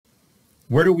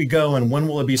Where do we go and when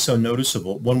will it be so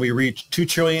noticeable? When we reach 2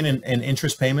 trillion in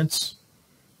interest payments?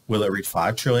 Will it reach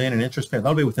 5 trillion in interest payments?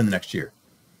 That'll be within the next year.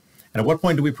 And at what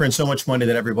point do we print so much money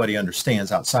that everybody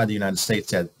understands outside the United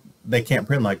States that they can't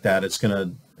print like that? It's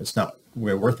not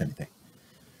worth anything.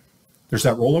 There's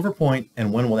that rollover point,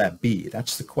 and when will that be?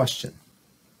 That's the question.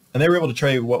 And they were able to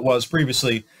trade what was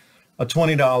previously a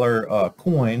 $20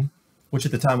 coin, which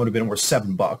at the time would have been worth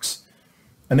 $7.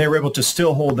 And they were able to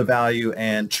still hold the value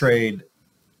and trade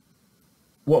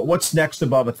what's next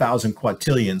above 1,000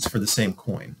 quintillions for the same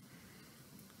coin.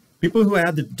 People who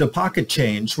had the pocket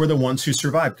change were the ones who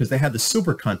survived because they had the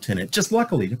silver content in it, just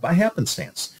luckily, by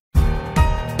happenstance.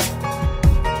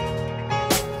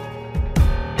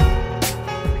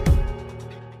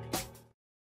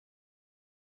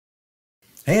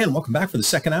 And welcome back for the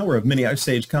second hour of Mini Ice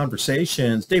Age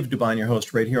Conversations. David Dubine, your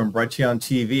host, right here on Brighteon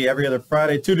TV, every other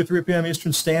Friday, 2 to 3 p.m.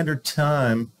 Eastern Standard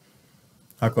Time.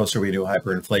 How close are we to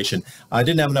hyperinflation? I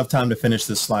didn't have enough time to finish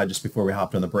this slide just before we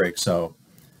hopped on the break, so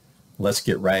let's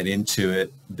get right into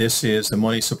it. This is the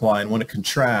money supply, and when it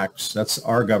contracts, that's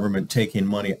our government taking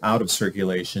money out of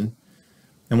circulation.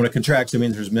 And when it contracts, it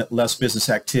means there's less business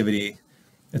activity.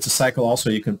 It's a cycle also.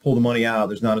 You can pull the money out.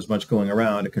 There's not as much going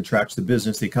around. It contracts the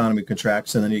business, the economy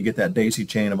contracts, and then you get that daisy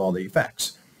chain of all the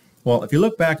effects. Well, if you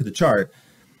look back at the chart,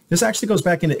 this actually goes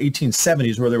back into the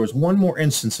 1870s where there was one more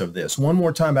instance of this, one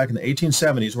more time back in the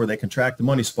 1870s where they contract the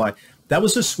money supply. That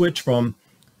was a switch from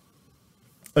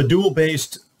a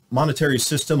dual-based monetary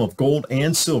system of gold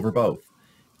and silver both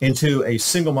into a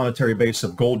single monetary base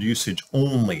of gold usage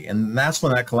only. And that's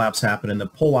when that collapse happened and the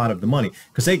pull out of the money,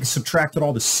 because they subtracted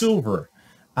all the silver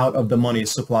out of the money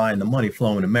supply and the money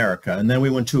flow in America. And then we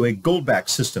went to a gold-backed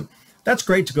system. That's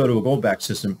great to go to a gold-backed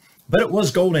system, but it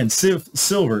was gold and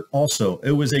silver also.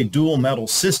 It was a dual metal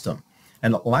system.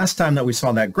 And the last time that we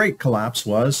saw that great collapse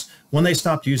was when they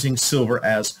stopped using silver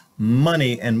as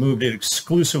money and moved it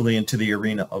exclusively into the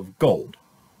arena of gold.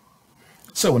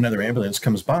 So another ambulance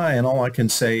comes by, and all I can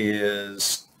say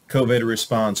is COVID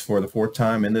response for the 4th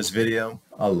time in this video.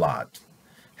 A lot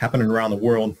happening around the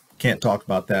world. Can't talk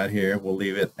about that here. We'll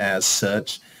leave it as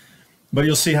such. But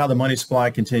you'll see how the money supply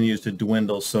continues to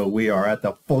dwindle. So we are at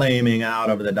the flaming out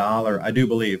of the dollar. I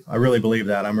really believe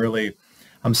that.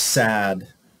 I'm sad.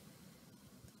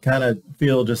 Kind of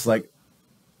feel just like,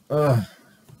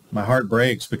 my heart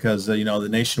breaks because, the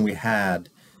nation we had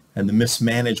and the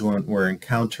mismanagement we're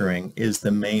encountering is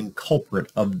the main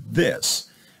culprit of this.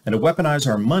 And to weaponize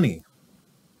our money,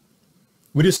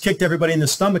 we just kicked everybody in the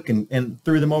stomach and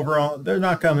threw them over. They're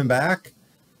not coming back.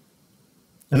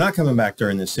 They're not coming back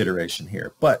during this iteration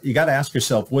here. But you got to ask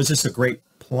yourself, was this a great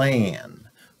plan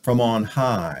from on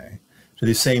high to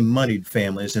these same moneyed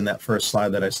families in that first slide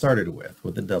that I started with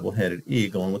the double-headed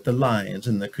eagle and with the lions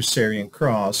and the Crusaderian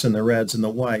cross and the reds and the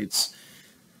whites?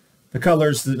 The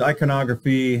colors, the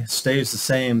iconography stays the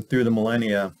same through the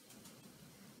millennia.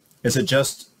 Is it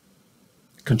just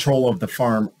control of the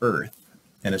farm earth?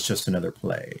 And it's just another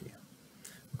play.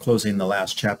 We're closing the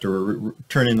last chapter, we're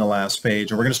turning the last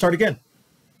page, and we're going to start again.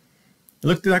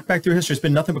 Look back through history. It's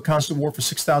been nothing but constant war for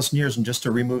 6,000 years and just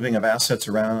a removing of assets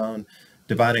around,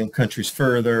 dividing countries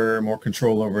further, more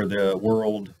control over the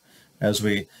world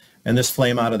and this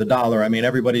flame out of the dollar. I mean,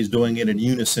 everybody's doing it in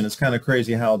unison. It's kind of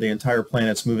crazy how the entire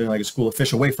planet's moving like a school of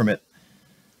fish away from it,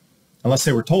 unless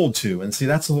they were told to. And see,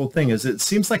 that's the whole thing, is it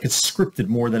seems like it's scripted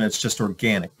more than it's just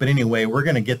organic. But anyway, we're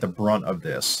going to get the brunt of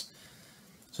this.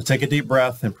 So take a deep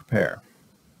breath and prepare.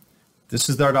 This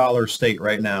is our dollar state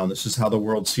right now, and this is how the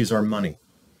world sees our money.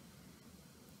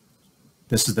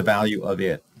 This is the value of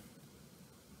it.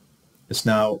 It's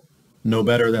now no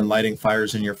better than lighting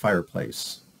fires in your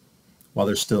fireplace while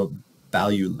there's still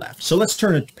value left. So let's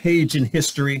turn a page in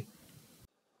history.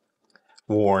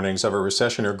 Warnings of a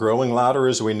recession are growing louder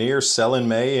as we near sell in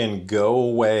May and go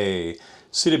away.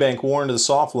 Citibank warned the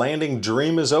soft landing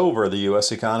dream is over. The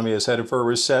U.S. economy is headed for a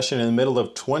recession in the middle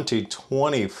of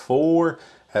 2024.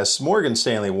 As Morgan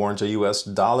Stanley warns a U.S.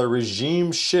 dollar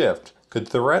regime shift could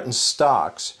threaten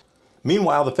stocks.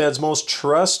 Meanwhile, the Fed's most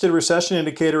trusted recession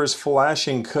indicator is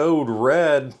flashing code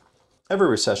red. Every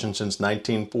recession since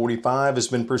 1945 has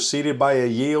been preceded by a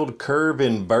yield curve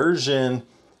inversion.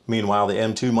 Meanwhile, the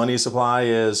M2 money supply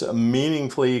is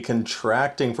meaningfully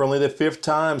contracting for only the 5th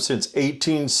time since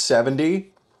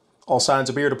 1870. All signs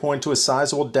appear to point to a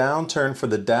sizable downturn for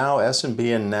the Dow,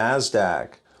 S&P, and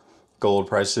NASDAQ. Gold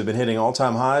prices have been hitting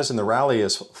all-time highs and the rally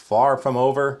is far from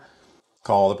over.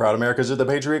 Call the proud Americans of the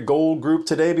Patriot Gold Group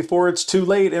today before it's too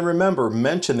late. And remember,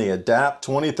 mention the ADAPT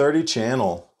 2030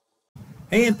 channel.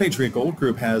 And Patriot Gold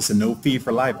Group has a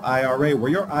no-fee-for-life IRA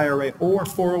where your IRA or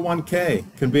 401k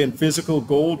can be in physical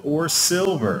gold or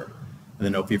silver. And the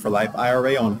no fee for life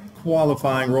IRA on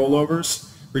qualifying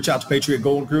rollovers. Reach out to Patriot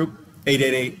Gold Group,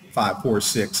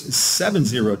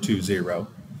 888-546-7020.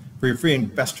 For your free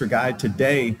investor guide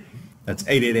today, that's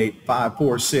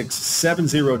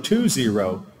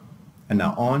 888-546-7020. And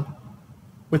now on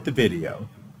with the video.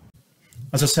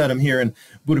 As I said, I'm here in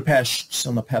Budapest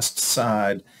on the pest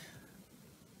side.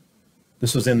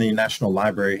 This was in the National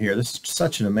Library here. This is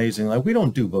such an amazing, we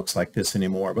don't do books like this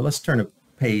anymore, but let's turn a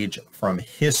page from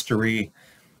history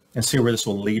and see where this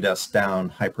will lead us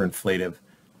down hyperinflative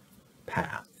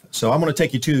path. So I'm going to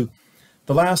take you to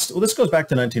the last, this goes back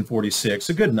to 1946,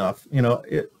 so good enough, and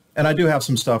I do have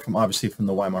some stuff from, obviously, from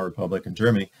the Weimar Republic in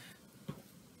Germany,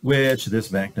 which this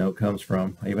banknote comes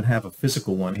from. I even have a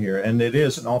physical one here, and it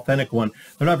is an authentic one.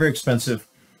 They're not very expensive,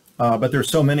 but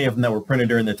there's so many of them that were printed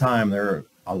during the time. There are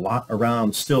a lot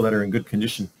around still that are in good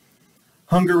condition.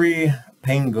 Hungary,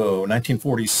 Pango,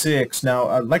 1946. Now,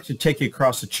 I'd like to take you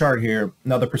across the chart here.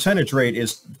 Now, the percentage rate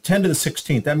is 10 to the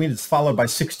 16th. That means it's followed by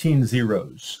 16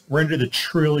 zeros. We're into the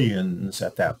trillions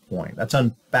at that point. That's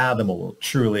unfathomable.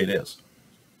 Truly it is.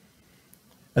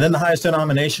 And then the highest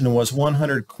denomination was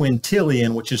 100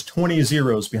 quintillion, which is 20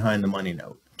 zeros behind the money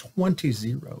note. 20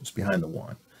 zeros behind the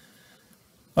one.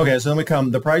 Okay, so then we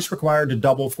come, the price required to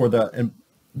double for the, and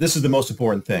this is the most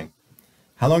important thing.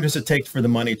 How long does it take for the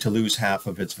money to lose half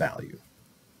of its value?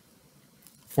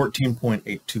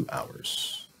 14.82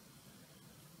 hours.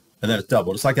 And then it's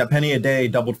doubled. It's like that penny a day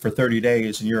doubled for 30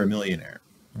 days and you're a millionaire.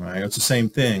 Right? It's the same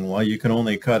thing. Well, you can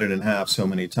only cut it in half so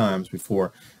many times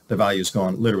before the value's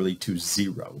gone literally to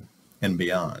zero and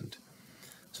beyond.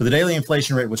 So the daily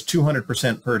inflation rate was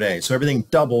 200% per day. So everything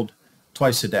doubled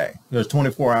twice a day. It was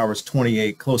 24 hours,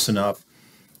 28, close enough.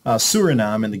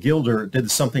 Suriname and the guilder did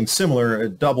something similar.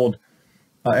 It doubled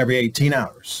every 18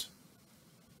 hours.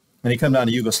 And you come down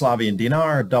to Yugoslavian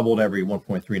dinar, doubled every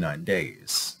 1.39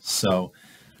 days. So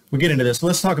we get into this.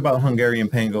 Let's talk about Hungarian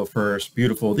Pango first.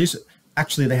 Beautiful. These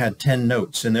actually, they had 10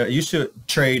 notes, and they used to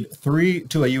trade 3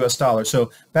 to a US dollar. So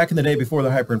back in the day before the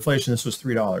hyperinflation, this was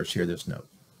 $3 here, this note.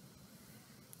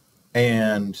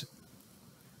 And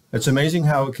it's amazing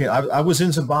how it came. I was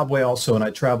in Zimbabwe also, and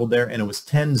I traveled there, and it was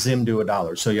 10 Zim to a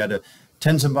dollar. So you had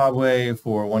 10 Zimbabwe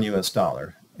for 1 US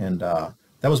dollar. And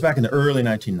that was back in the early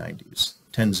 1990s,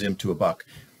 10 Zim to a buck.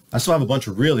 I still have a bunch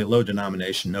of really low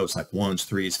denomination notes, like 1s,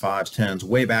 3s, 5s, 10s,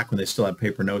 way back when they still had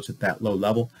paper notes at that low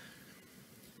level.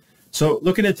 So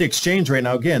looking at the exchange rate,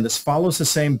 now again, this follows the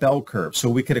same bell curve. So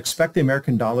we could expect the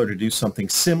American dollar to do something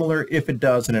similar if it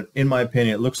does. And in my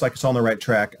opinion, it looks like it's on the right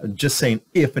track. I'm just saying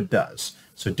if it does.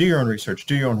 So do your own research,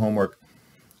 do your own homework.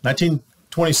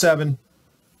 1927,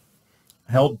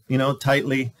 held,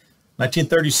 tightly.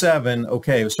 1937,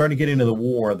 okay, we're starting to get into the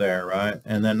war there, right?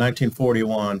 And then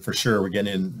 1941, for sure, we're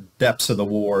getting in depths of the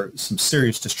war, some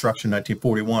serious destruction.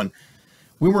 1941,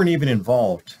 we weren't even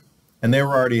involved. And they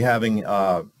were already having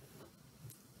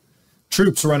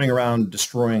troops running around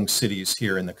destroying cities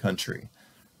here in the country.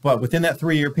 But within that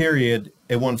 3-year period,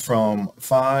 it went from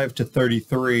 5 to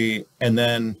 33, and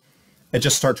then it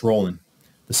just starts rolling.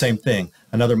 The same thing,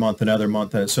 another month.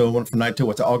 So it went from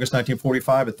August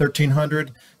 1945 at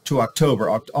 1,300 to October,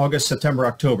 August, September,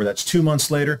 October. That's 2 months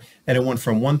later, and it went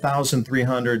from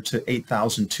 1,300 to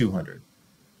 8,200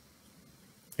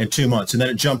 in 2 months. And then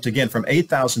it jumped again from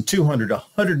 8,200 to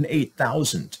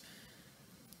 108,000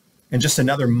 in just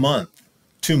another month.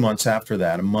 2 months after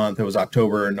that, a month, it was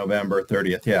October, November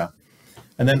 30th, yeah.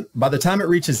 And then by the time it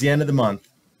reaches the end of the month,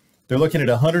 they're looking at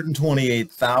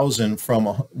 128,000 from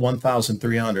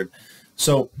 1,300.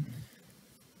 So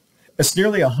it's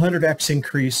nearly 100x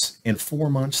increase in 4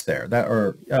 months there.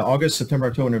 August, September,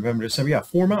 October, November, December, yeah,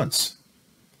 4 months.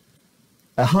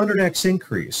 100x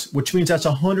increase, which means that's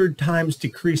 100 times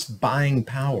decreased buying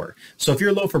power. So if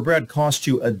your loaf of bread cost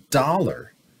you $1,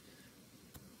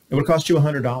 it would cost you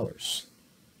 $100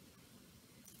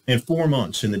 in 4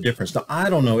 months in the difference. Now, I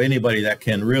don't know anybody that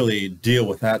can really deal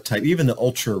with that type. Even the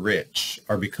ultra rich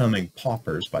are becoming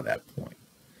paupers by that point.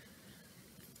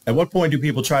 At what point do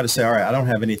people try to say, all right, I don't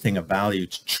have anything of value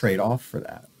to trade off for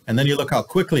that? And then you look how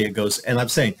quickly it goes. And I'm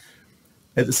saying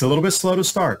it's a little bit slow to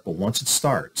start, but once it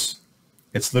starts,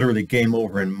 it's literally game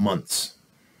over in months.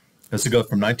 As it goes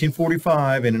from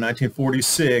 1945 into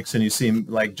 1946, and you see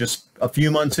like just a few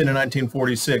months into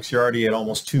 1946, you're already at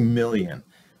almost 2 million.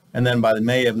 And then by the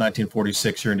May of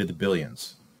 1946, you're into the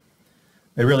billions.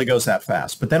 It really goes that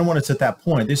fast. But then when it's at that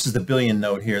point, this is the billion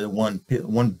note here, the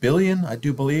 1 billion, I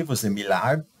do believe, was the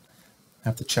milliard. I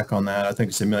have to check on that. I think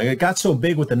it's a million. It got so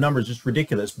big with the numbers, it's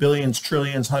ridiculous. Billions,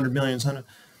 trillions, 100 millions, 100.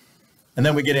 And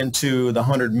then we get into the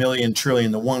 100 million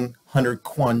trillion, the 100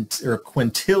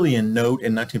 quintillion note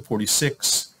in 1946. 1 billion, 1 trillion, 100 million, 100. And then we get into the 100 million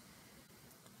trillion, the 100 quintillion note in 1946. 100 million trillion, the 100 quintillion note in 1946. 100 million trillion, the 100 quintillion note in 1946.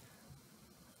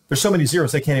 there's so many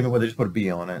zeros, they can't even, whether they just put a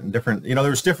B on it. And different,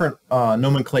 there's different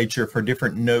nomenclature for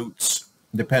different notes,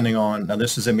 depending on, now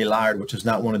this is a milliard, which is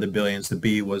not one of the billions. The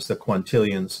B was the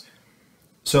quintillions.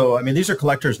 So, I mean, these are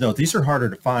collector's notes. These are harder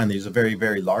to find. These are very,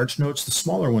 very large notes. The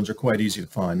smaller ones are quite easy to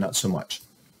find, not so much.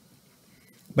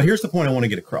 But here's the point I want to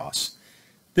get across.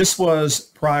 This was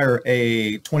prior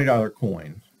a $20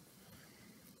 coin.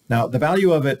 Now, the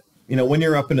value of it, when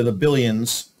you're up into the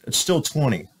billions, it's still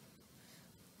 20.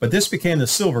 But this became the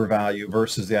silver value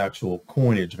versus the actual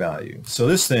coinage value. So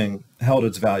this thing held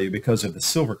its value because of the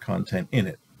silver content in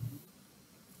it.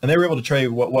 And they were able to trade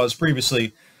what was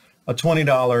previously a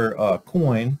 $20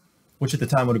 coin, which at the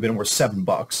time would have been worth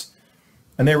 $7.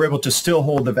 And they were able to still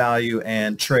hold the value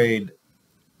and trade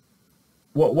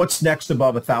what's next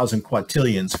above 1,000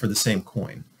 quintillions for the same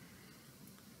coin.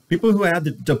 People who had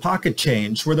the pocket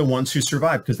change were the ones who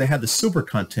survived because they had the silver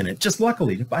content in it, just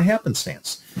luckily, by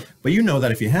happenstance. But you know that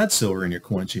if you had silver in your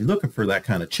coins, you're looking for that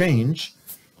kind of change,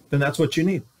 then that's what you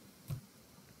need.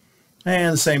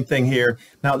 And the same thing here.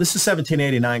 Now, this is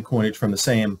 1789 coinage from the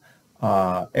same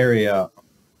area,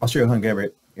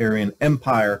 Austro-Hungarian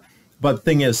Empire. But the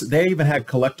thing is, they even had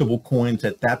collectible coins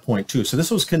at that point, too. So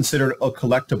this was considered a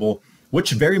collectible,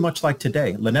 which very much like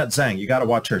today. Lynette Zhang, you got to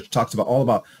watch her. She talks about all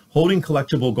about holding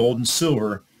collectible gold and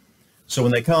silver. So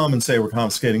when they come and say we're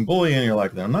confiscating bullion, you're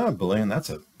like, they're not bullion. That's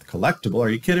a collectible. Are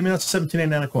you kidding me? That's a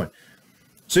 1789 coin.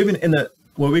 So even in the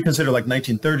what we consider like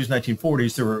 1930s,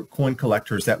 1940s, there were coin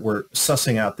collectors that were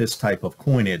sussing out this type of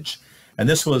coinage. And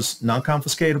this was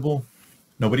non-confiscatable.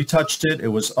 Nobody touched it. It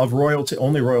was of royalty.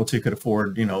 Only royalty could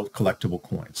afford, collectible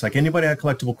coins. Like anybody had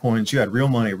collectible coins, you had real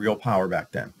money, real power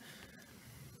back then.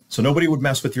 So nobody would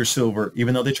mess with your silver,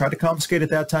 even though they tried to confiscate at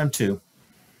that time too.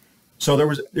 So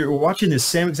they were watching this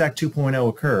same exact 2.0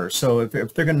 occur. So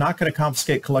if they're not going to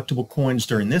confiscate collectible coins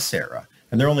during this era,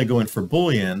 and they're only going for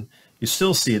bullion, you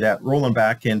still see that rolling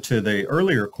back into the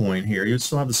earlier coin here. You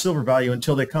still have the silver value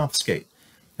until they confiscate.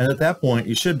 And at that point,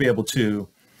 you should be able to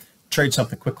trade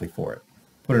something quickly for it.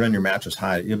 Put it on your mattress,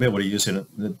 hide it. You'll be able to use it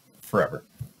forever.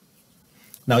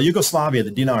 Now, Yugoslavia,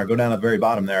 the dinar, go down at the very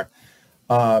bottom there.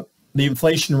 The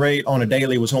inflation rate on a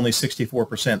daily was only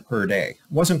 64% per day. It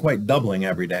wasn't quite doubling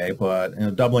every day,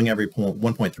 but doubling every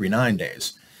 1.39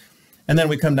 days. And then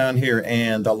we come down here,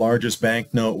 and the largest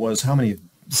banknote was, how many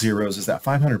zeros is that?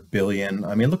 500 billion.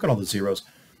 I mean, look at all the zeros.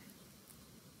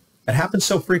 It happens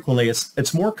so frequently.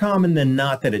 It's more common than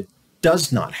not that it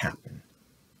does not happen.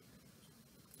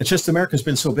 It's just America's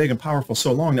been so big and powerful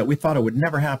so long that we thought it would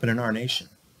never happen in our nation.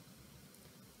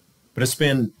 But it's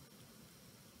been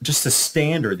just the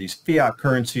standard. These fiat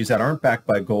currencies that aren't backed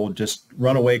by gold just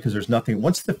run away because there's nothing.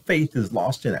 Once the faith is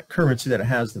lost in that currency, that it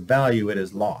has the value, it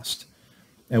is lost.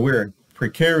 And we're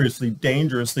precariously,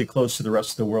 dangerously close to the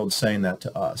rest of the world saying that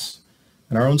to us.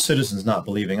 And our own citizens not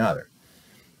believing either.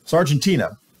 So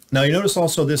Argentina. Now you notice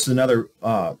also this is another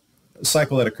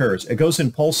cycle that occurs. It goes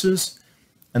in pulses,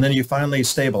 and then you finally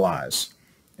stabilize.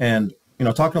 And,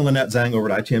 talking to Lynette Zhang over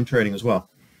at ITM Trading as well,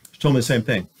 she told me the same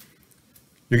thing.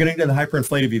 You're going to get into the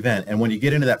hyperinflative event, and when you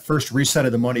get into that first reset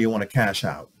of the money, you want to cash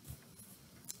out.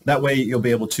 That way, you'll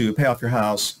be able to pay off your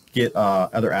house, get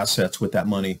other assets with that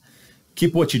money,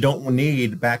 keep what you don't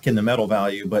need back in the metal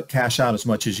value, but cash out as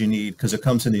much as you need because it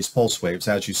comes in these pulse waves,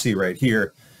 as you see right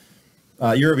here.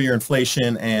 Year-over-year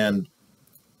inflation, and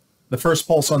the first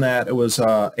pulse on that, it was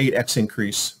 8x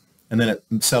increase, and then it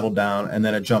settled down, and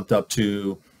then it jumped up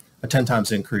to a 10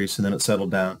 times increase, and then it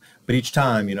settled down. But each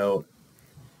time, you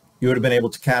would have been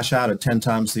able to cash out at 10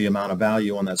 times the amount of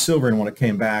value on that silver, and when it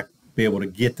came back, be able to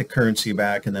get the currency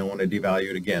back, and then want to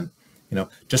devalue it again.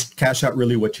 Just cash out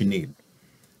really what you need.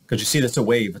 Because you see that's a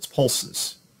wave, it's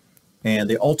pulses. And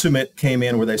the ultimate came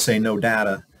in where they say no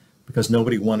data because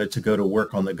nobody wanted to go to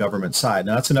work on the government side.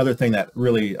 Now, that's another thing that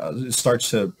really starts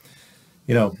to,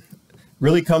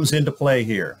 really comes into play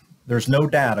here. There's no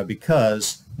data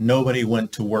because nobody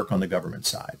went to work on the government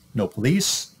side. No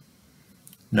police,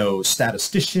 no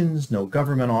statisticians, no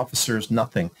government officers,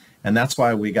 nothing. And that's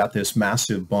why we got this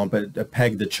massive bump. It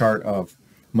pegged the chart of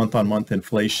month-on-month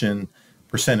inflation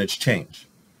percentage change.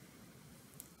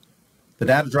 The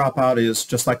data dropout is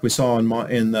just like we saw in what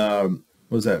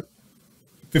was that,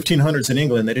 1500s in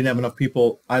England. They didn't have enough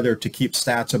people either to keep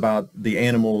stats about the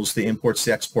animals, the imports,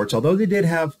 the exports, although they did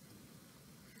have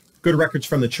good records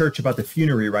from the church about the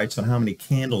funerary rites on how many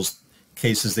candles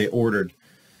cases they ordered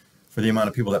for the amount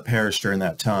of people that perished during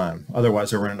that time.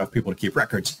 Otherwise, there weren't enough people to keep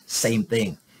records. Same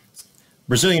thing.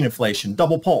 Brazilian inflation,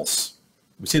 double pulse.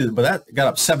 We see that, but that got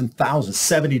up 7,000,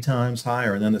 70 times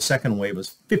higher, and then the second wave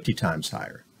was 50 times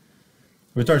higher.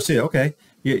 We start to see, okay,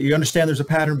 you understand there's a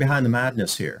pattern behind the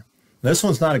madness here. This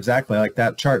one's not exactly like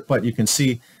that chart, but you can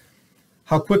see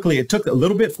how quickly it took a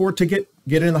little bit for it to get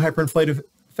in the hyperinflative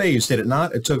phase, did it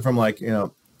not? It took from like,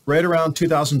 right around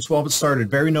 2012, it started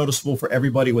very noticeable for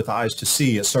everybody with eyes to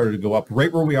see. It started to go up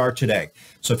right where we are today.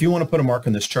 So if you want to put a mark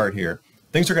on this chart here,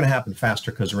 things are going to happen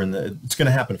faster because it's going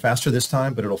to happen faster this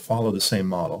time, but it'll follow the same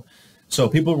model. So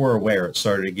people were aware it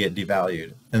started to get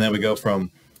devalued. And then we go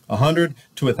from 100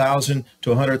 to 1,000 to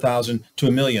 100,000 to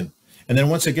a million. And then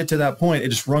once it get to that point, it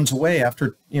just runs away.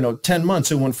 After 10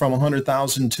 months, it went from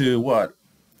 100,000 to what?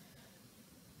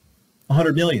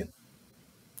 100 million.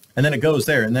 And then it goes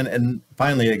there, and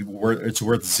finally it's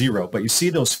worth zero. But you see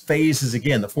those phases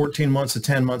again, the 14 months, the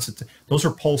 10 months, those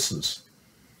are pulses.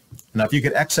 Now, if you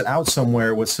could exit out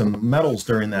somewhere with some metals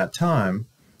during that time,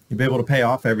 you'd be able to pay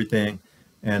off everything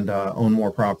and own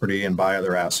more property and buy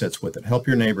other assets with it. Help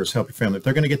your neighbors, help your family. If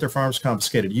they're going to get their farms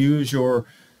confiscated, use your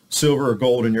silver or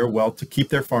gold and your wealth to keep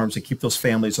their farms and keep those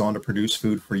families on to produce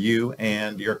food for you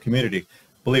and your community.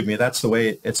 Believe me, that's the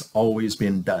way it's always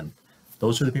been done.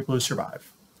 Those are the people who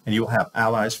survive. And you will have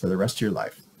allies for the rest of your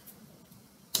life.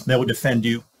 They will defend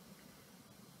you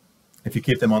if you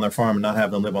keep them on their farm and not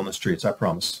have them live on the streets, I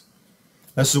promise.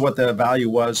 This is what the value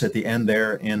was at the end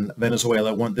there in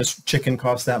Venezuela. This chicken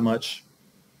cost that much.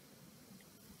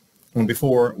 When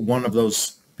before, one of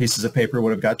those pieces of paper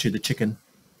would have got you the chicken.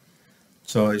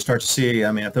 So you start to see,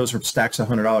 if those were stacks of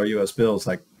 $100 US bills,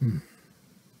 like, and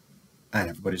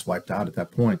everybody's wiped out at that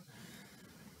point.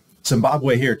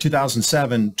 Zimbabwe here,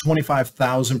 2007,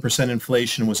 25,000%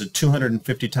 inflation was a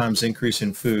 250 times increase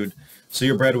in food. So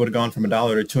your bread would have gone from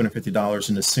 $1 to $250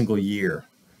 in a single year.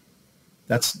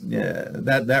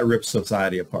 That rips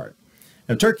society apart.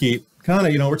 And Turkey,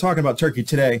 we're talking about Turkey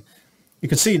today. You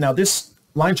can see now this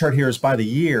line chart here is by the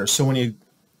year. So by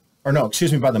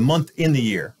the month in the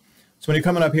year. So when you're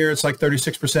coming up here, it's like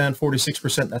 36%,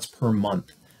 46%, that's per month.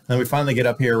 And then we finally get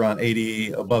up here around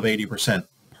above 80%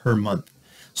 per month.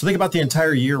 So think about the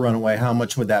entire year runaway. How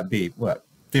much would that be? What,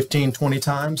 15, 20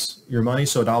 times your money?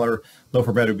 So $1 loaf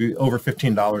of bread would be over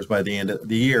 $15 by the end of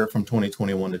the year from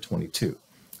 2021 to 22.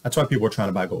 That's why people are trying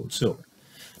to buy gold and silver.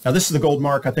 Now, this is the gold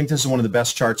mark. I think this is one of the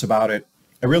best charts about it.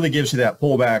 It really gives you that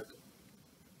pullback.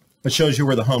 It shows you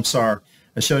where the humps are.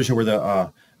 It shows you where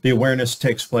the awareness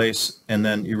takes place, and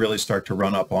then you really start to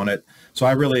run up on it. So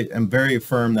I really am very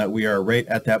firm that we are right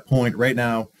at that point right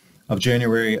now of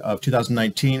January of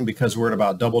 2019, because we're at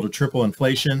about double to triple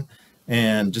inflation,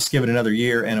 and just give it another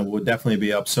year and it would definitely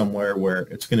be up somewhere where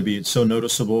it's going to be so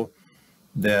noticeable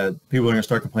that people are going to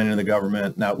start complaining to the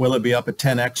government. Now, will it be up at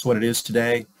 10x what it is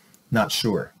today? Not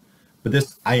sure. But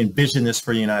I envision this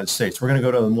for the United States. We're going to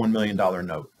go to the $1 million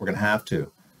note. We're going to have to.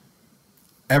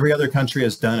 Every other country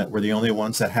has done it. We're the only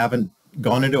ones that haven't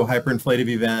gone into a hyperinflative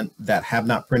event, that have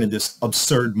not printed this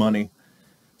absurd money.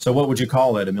 So what would you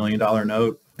call it? $1 million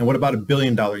note? And what about $1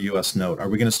 billion US note? Are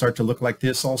we going to start to look like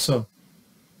this also?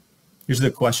 Here's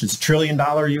the questions. $1 trillion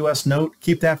US note,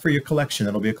 keep that for your collection.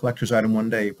 It'll be a collector's item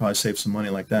one day. You probably save some money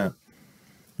like that.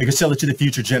 You can sell it to the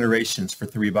future generations for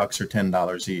 $3 or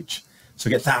 $10 each.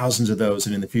 So get thousands of those,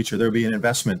 and in the future there'll be an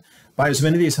investment. Buy as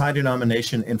many of these high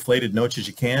denomination inflated notes as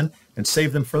you can and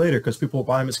save them for later, because people will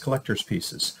buy them as collector's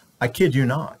pieces. I kid you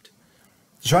not.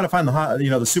 To try to find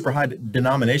the super high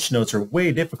denomination notes are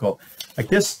way difficult. Like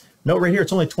this note right here,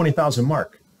 it's only 20,000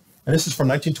 mark. And this is from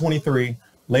 1923,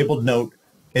 labeled note.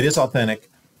 It is authentic.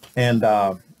 And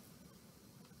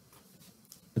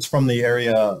it's from the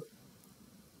area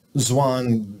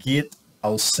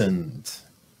Zwangitalsend,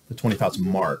 the 20,000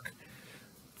 mark.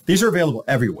 These are available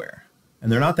everywhere,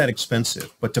 and they're not that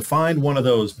expensive. But to find one of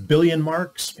those billion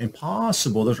marks,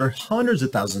 impossible. Those are hundreds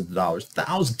of thousands of dollars,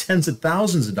 tens of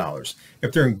thousands of dollars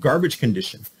if they're in garbage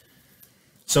condition.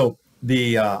 So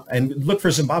and look for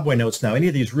Zimbabwe notes now. Any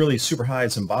of these really super high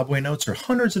Zimbabwe notes are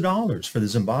hundreds of dollars for the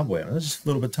Zimbabwe. That's just a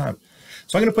little bit of time.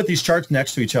 So I'm going to put these charts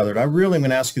next to each other. And I really am going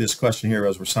to ask you this question here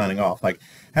as we're signing off. Like,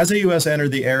 has the U.S.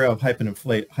 entered the era of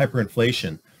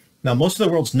hyperinflation? Now, most of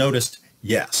the world's noticed,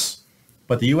 yes.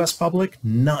 But the U.S. public,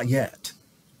 not yet.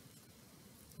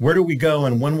 Where do we go,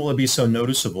 and when will it be so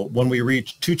noticeable? When we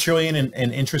reach $2 trillion in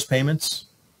interest payments?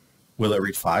 Will it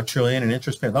reach $5 trillion in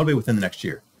interest payments? That'll be within the next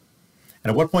year.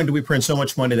 And at what point do we print so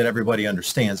much money that everybody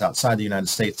understands outside the United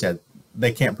States that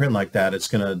they can't print like that?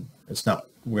 It's not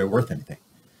worth anything.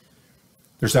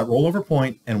 There's that rollover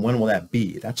point, and when will that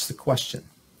be? That's the question.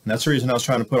 And that's the reason I was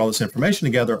trying to put all this information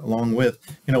together along with,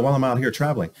 while I'm out here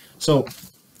traveling. So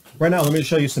right now, let me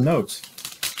show you some notes.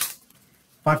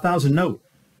 5,000 note.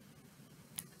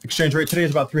 Exchange rate today is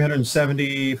about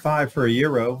 375 for a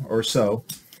euro or so.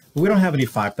 But we don't have any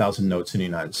 5,000 notes in the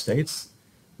United States.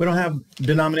 We don't have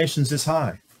denominations this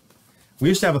high. We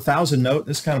used to have 1,000 note.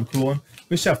 This is kind of cool one.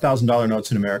 We used to have $1,000 notes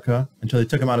in America until they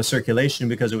took them out of circulation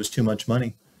because it was too much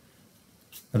money.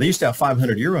 Now, they used to have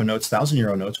 500 euro notes, 1,000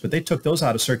 euro notes, but they took those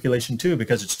out of circulation too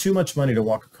because it's too much money to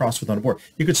walk across with on a board.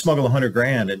 You could smuggle 100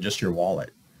 grand in just your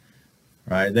wallet,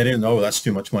 right? They didn't know, oh, that's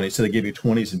too much money, so they give you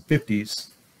 20s and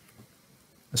 50s.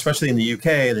 Especially in the UK,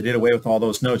 they did away with all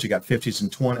those notes. You got 50s and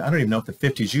 20s. I don't even know if the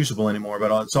 50 is usable anymore,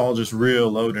 but it's all just real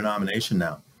low denomination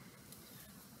now.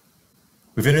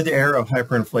 We've entered the era of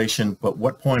hyperinflation, but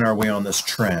what point are we on this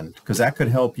trend? Because that could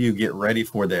help you get ready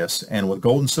for this. And with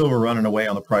gold and silver running away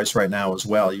on the price right now as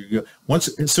well, once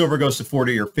silver goes to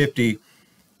 40 or 50,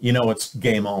 you know it's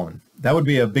game on. That would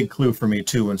be a big clue for me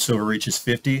too when silver reaches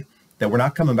 50, that we're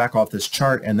not coming back off this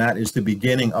chart, and that is the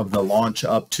beginning of the launch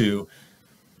up to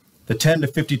the 10 to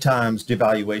 50 times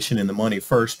devaluation in the money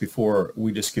first before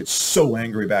we just get so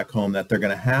angry back home that they're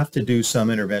going to have to do some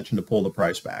intervention to pull the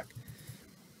price back.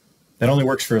 That only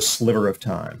works for a sliver of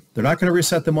time. They're not going to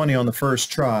reset the money on the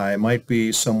first try. It might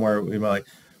be somewhere like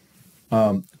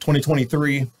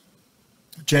 2023,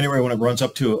 January, when it runs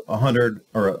up to 1,000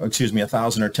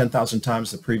 or 10,000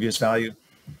 times the previous value.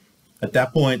 At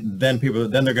that point, then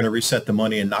they're going to reset the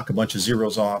money and knock a bunch of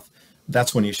zeros off.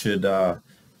 That's when you should, at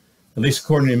least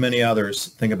according to many others,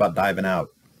 think about diving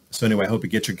out. So anyway, I hope you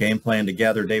get your game plan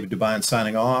together. David Dubine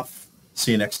signing off.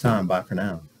 See you next time. Bye for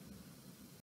now.